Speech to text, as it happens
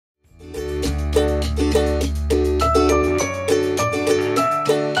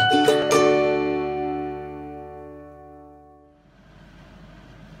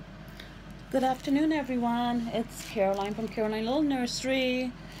Good afternoon, everyone. It's Caroline from Caroline Little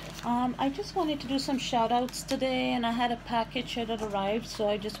Nursery. I just wanted to do some shout outs today, and I had a package here that arrived, so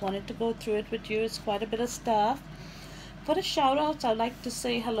I just wanted to go through it with you. It's quite a bit of stuff. For the shout outs, I'd like to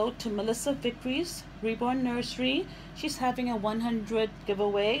say hello to Melissa Vickery's Reborn Nursery. She's having a 100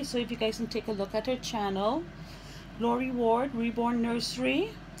 giveaway, so if you guys can take a look at her channel. Lori Ward, Reborn Nursery.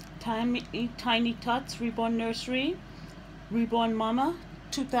 Tiny Tots, Reborn Nursery. Reborn Mama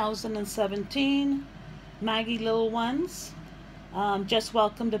 2017. Maggie Little Ones just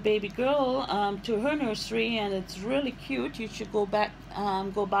welcomed a baby girl to her nursery, and it's really cute. You should go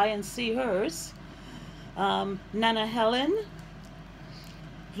by and see hers. Nana Helen,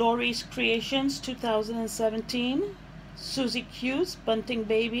 Lori's Creations 2017. Susie Q's Bunting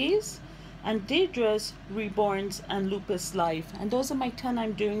Babies, and Deidre's Reborns and Lupus Life. And those are my 10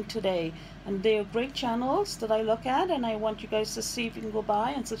 I'm doing today, and they are great channels that I look at, and I want you guys to see if you can go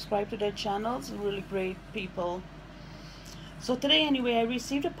by and subscribe to their channels. Really great people. So today anyway, I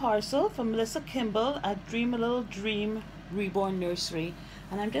received a parcel from Melissa Kimball at Dream a Little Dream Reborn Nursery,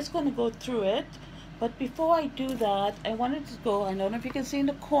 and I'm just going to go through it. But before I do that, I wanted to go, I don't know if you can see in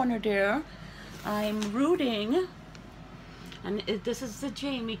the corner there, I'm rooting. And this is the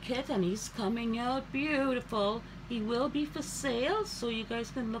Jamie kit, and he's coming out beautiful. He will be for sale, so you guys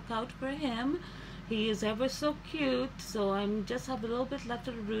can look out for him. He is ever so cute. So I'm just have a little bit left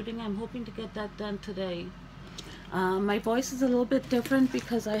of the rooting. I'm hoping to get that done today. My voice is a little bit different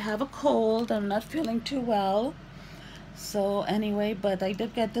because I have a cold. I'm not feeling too well. So anyway, but I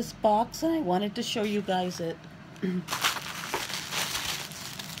did get this box, and I wanted to show you guys it.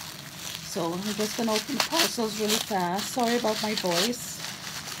 So I'm just going to open the parcels really fast. Sorry about my voice.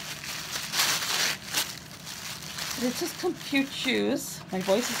 But it's just some cute shoes. My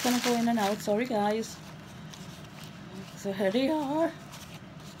voice is going to go in and out. Sorry, guys. So here they are.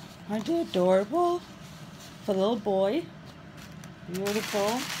 Aren't they adorable? For a little boy.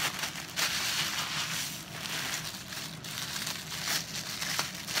 Beautiful.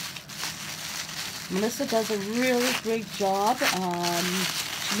 Melissa does a really great job.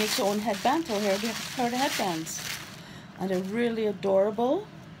 She makes her own headbands, or her headbands, and they're really adorable,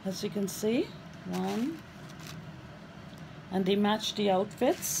 as you can see. One, and they match the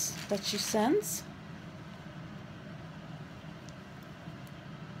outfits that she sends.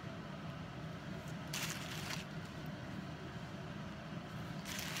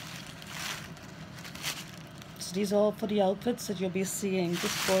 So these are all for the outfits that you'll be seeing.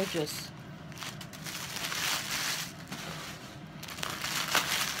 Just gorgeous.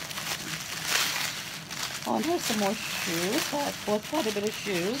 Oh, and here's some more shoes. I bought quite a bit of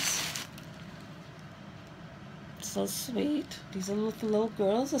shoes. So sweet. These are little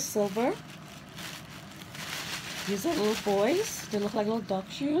girls, are silver. These are little boys. They look like little dog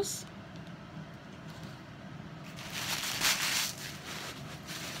shoes.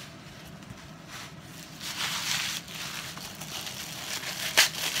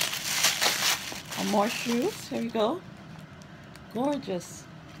 And more shoes. Here you go. Gorgeous.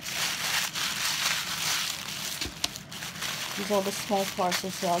 These are all the small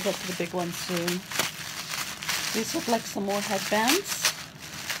parcels, so I'll get to the big ones soon. These look like some more headbands.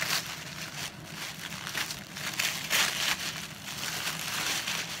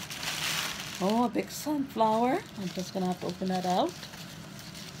 Oh, a big sunflower. I'm just going to have to open that out.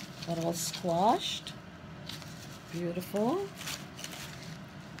 Got all squashed. Beautiful.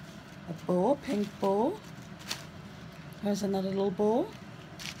 A bow, a pink bow. There's another little bow.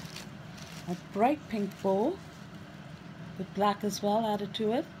 A bright pink bow, with black as well added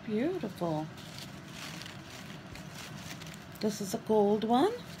to it. Beautiful. This is a gold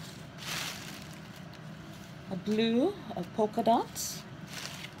one. A blue, a polka dots,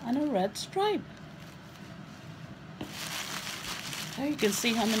 and a red stripe. There you can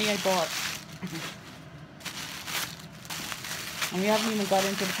see how many I bought. And we haven't even got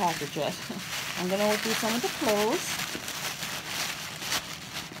into the package yet. I'm going to open some of the clothes.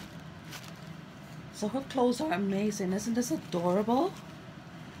 So her clothes are amazing. Isn't this adorable?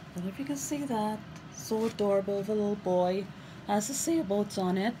 I don't know if you can see that. So adorable of a little boy. Has the sailboats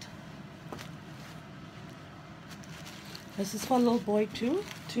on it. This is for a little boy too.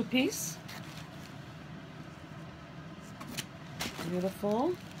 Two-piece.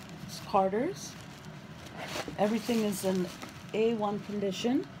 Beautiful. It's Carter's. Everything is in A1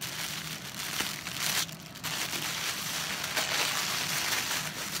 condition.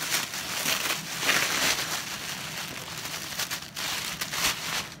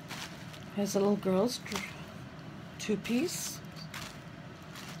 Here's a little girl's two-piece.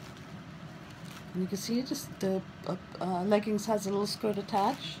 And you can see just the leggings has a little skirt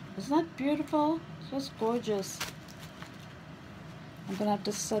attached. Isn't that beautiful? It's just gorgeous. I'm gonna have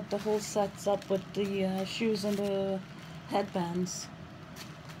to set the whole sets up with the shoes and the headbands.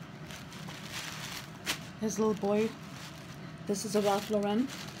 His little boy. This is a Ralph Lauren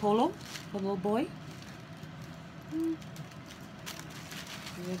polo for little boy.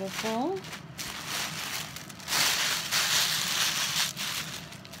 Beautiful.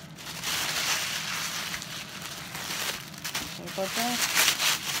 Sorry about that.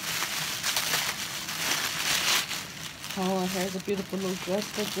 Oh, here's a beautiful little dress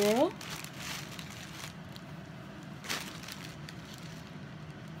for girl.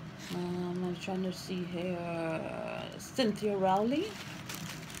 I'm trying to see here. Cynthia Rowley.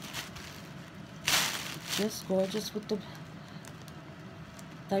 Just gorgeous with the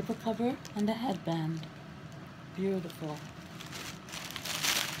diaper cover and the headband. Beautiful.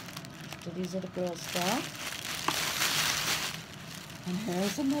 So these are the girl stuff. And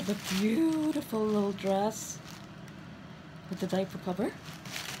here's another beautiful little dress with the diaper cover.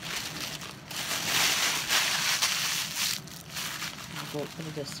 I'll go put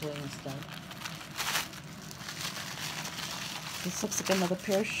it this way instead. This looks like another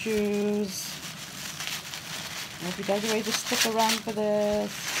pair of shoes. I hope you guys are ready to stick around for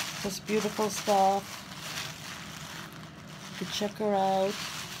this beautiful stuff. You can check her out.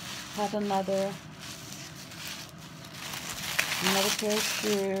 Have another pair of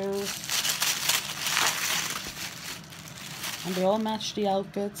shoes. And they all match the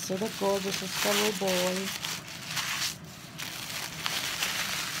outfits, so they're gorgeous. It's for a little boy.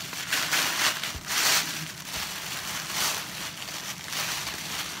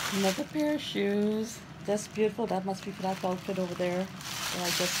 Another pair of shoes. That's beautiful. That must be for that outfit over there that I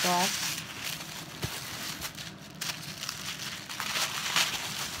just got.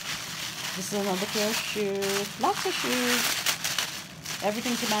 This is another pair of shoes. Lots of shoes.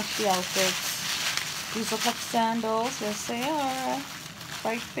 Everything to match the outfits. These look like sandals. Yes, they are.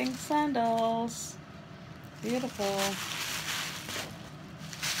 Bright pink sandals. Beautiful.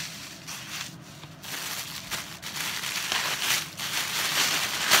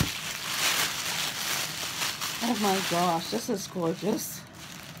 Oh my gosh, this is gorgeous.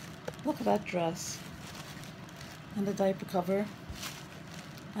 Look at that dress. And the diaper cover.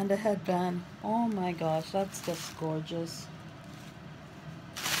 And the headband. Oh my gosh, that's just gorgeous.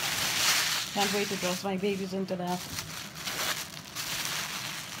 Can't wait to dress my babies into that.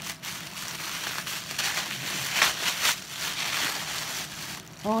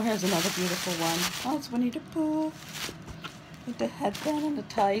 Oh, here's another beautiful one. Oh, it's Winnie the Pooh. With the headband and the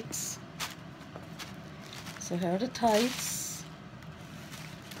tights. So here are the tights.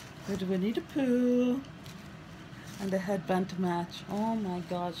 With Winnie the Pooh. And the headband to match. Oh my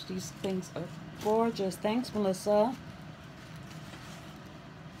gosh, these things are gorgeous. Thanks, Melissa.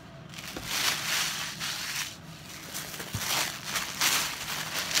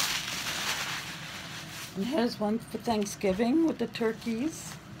 And here's one for Thanksgiving with the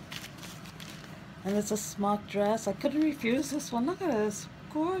turkeys. And it's a smock dress. I couldn't refuse this one. Look at this.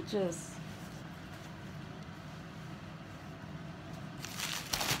 Gorgeous.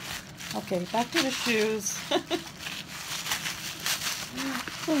 Okay, back to the shoes.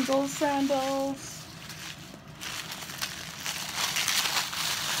 Some gold sandals.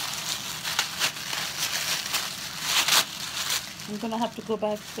 I'm gonna have to go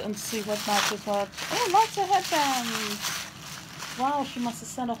back and see what matches what. Oh, lots of headbands. Wow, she must have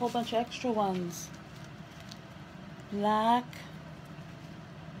sent a whole bunch of extra ones. Black.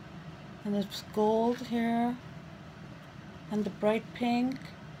 And it's gold here. And the bright pink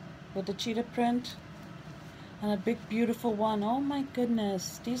with the cheetah print. And a big beautiful one. Oh my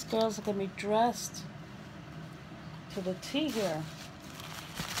goodness. These girls are gonna be dressed to the T here.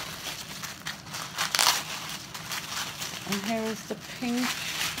 And here is the pink,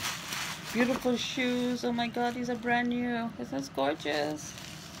 beautiful shoes. Oh my god, these are brand new. Isn't this gorgeous?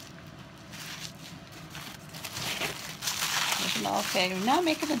 Okay, we're now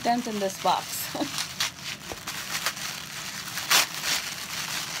making a dent in this box.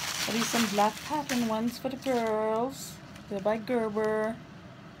 These some black pattern ones for the girls. They're by Gerber.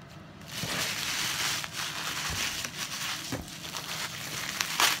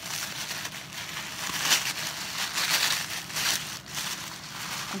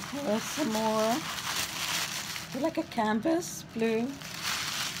 And here's some more. They're like a canvas, blue.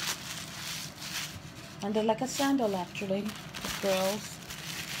 And they're like a sandal actually, for girls.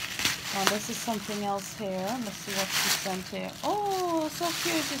 Oh, this is something else here. Let's see what she sent here. Oh, so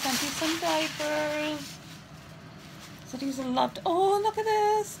cute. She sent you some diapers. So these are loved. Oh, look at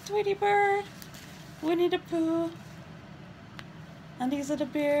this, Tweety Bird. Winnie the Pooh. And these are the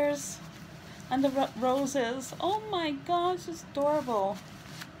bears. And the roses. Oh my gosh, it's adorable.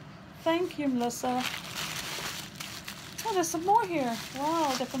 Thank you, Melissa. Oh, there's some more here.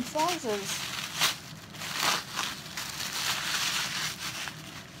 Wow, different sizes.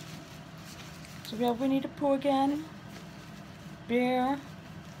 So we have Winnie the Pooh again, bear,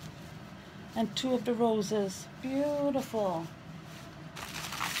 and 2 of the roses. Beautiful.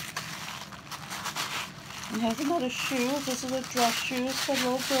 And here's another shoe. This is a dress shoes for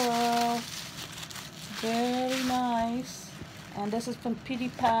little girl. Very nice. And this is from Petey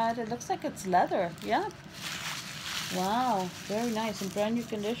Pad. It looks like it's leather. Yeah. Wow. Very nice. In brand new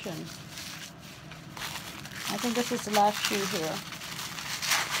condition. I think this is the last shoe here.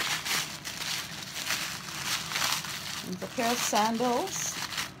 And a pair of sandals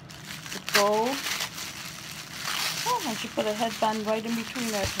with gold. Oh, and she put a headband right in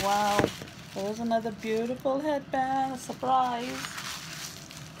between it. Wow. There's another beautiful headband. A surprise.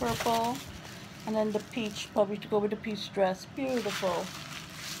 Purple. And then the peach, probably to go with the peach dress. Beautiful.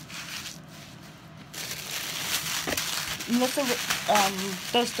 Melissa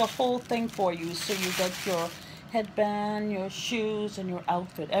does the whole thing for you. So you get your headband, your shoes, and your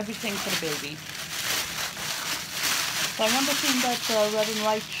outfit. Everything for the baby. So I remember seeing that red and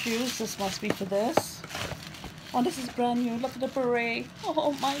white shoes. This must be for this. Oh, this is brand new. Look at the beret.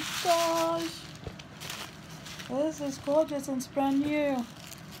 Oh my gosh. This is gorgeous and it's brand new.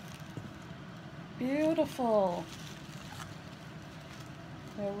 Beautiful.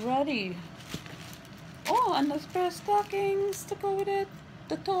 They're ready. Oh, and there's a pair of stockings to go with it.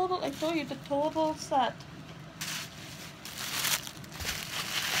 The total, I told you, the total set.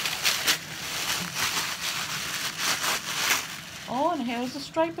 Oh, and here's the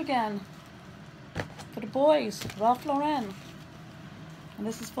stripe again. For the boys, Ralph Lauren. And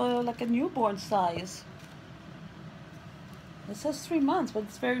this is for like a newborn size. It says 3 months, but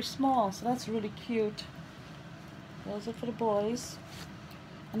it's very small, so that's really cute. Those are for the boys.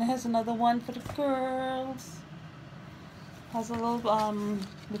 And it has another one for the girls. Has a little,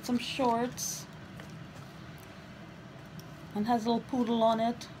 with some shorts. And has a little poodle on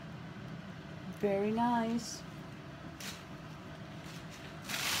it. Very nice.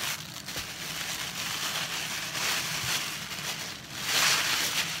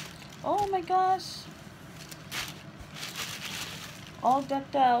 Oh my gosh. All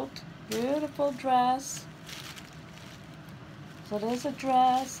decked out. Beautiful dress. So there's a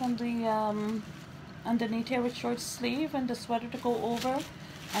dress and the underneath here with short sleeve and the sweater to go over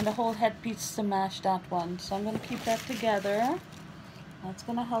and the whole headpiece to match that one. So I'm going to keep that together. That's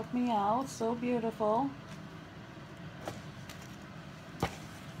going to help me out. So beautiful.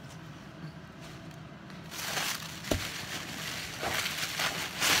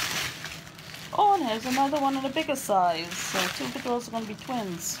 Oh, and here's another one in a bigger size. So 2 of the girls are going to be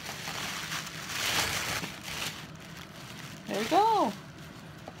twins. There we go.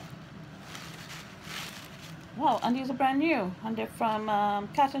 Wow, and these are brand new. And they're from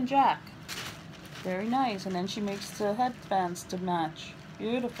Cat and Jack. Very nice. And then she makes the headbands to match.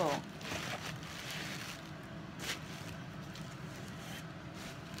 Beautiful.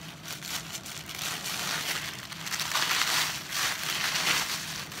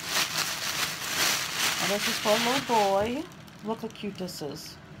 And this is for a little boy. Look how cute this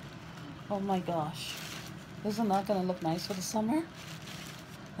is. Oh my gosh. Isn't that going to look nice for the summer?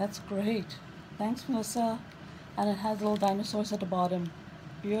 That's great. Thanks, Melissa. And it has little dinosaurs at the bottom.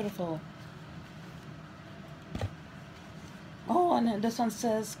 Beautiful. Oh, and this one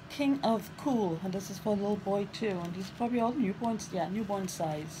says King of Cool. And this is for a little boy too. And these are probably all newborns. Yeah, newborn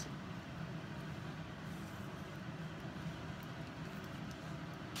size.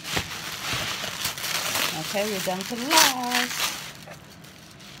 Okay, we're down to the last.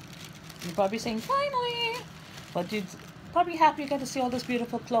 You're probably saying, finally! But you're probably happy you get to see all these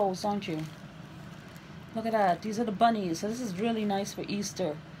beautiful clothes, aren't you? Look at that. These are the bunnies. So this is really nice for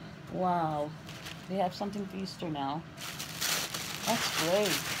Easter. Wow. They have something for Easter now. That's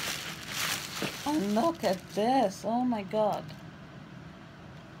great. And look at this. Oh my God.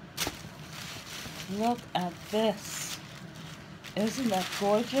 Look at this. Isn't that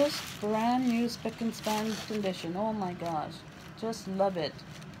gorgeous? Brand new spick and span condition. Oh my gosh. Just love it.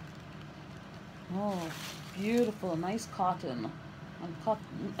 Oh, beautiful. Nice cotton. And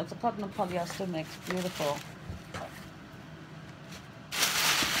cotton, it's a cotton and polyester mix. Beautiful.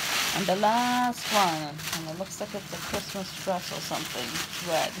 And the last one, and it looks like it's a Christmas dress or something. It's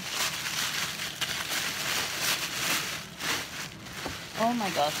red. Oh my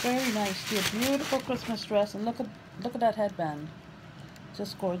gosh, very nice. She a beautiful Christmas dress, and look at that headband.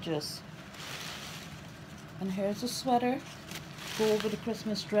 Just gorgeous. And here's a sweater. Go over the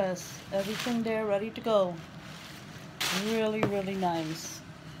Christmas dress. Everything there ready to go. Really, really nice.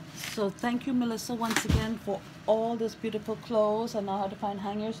 So thank you, Melissa, once again for all this beautiful clothes. I know how to find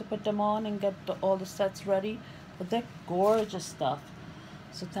hangers to put them on and get all the sets ready. But they're gorgeous stuff.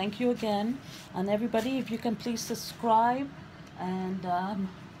 So thank you again. And everybody, if you can please subscribe and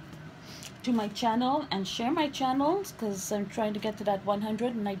to my channel and share my channels, because I'm trying to get to that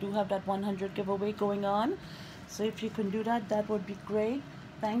 100 and I do have that 100 giveaway going on. So if you can do that, that would be great.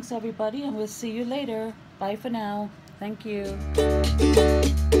 Thanks everybody, and we'll see you later. Bye for now. Thank you.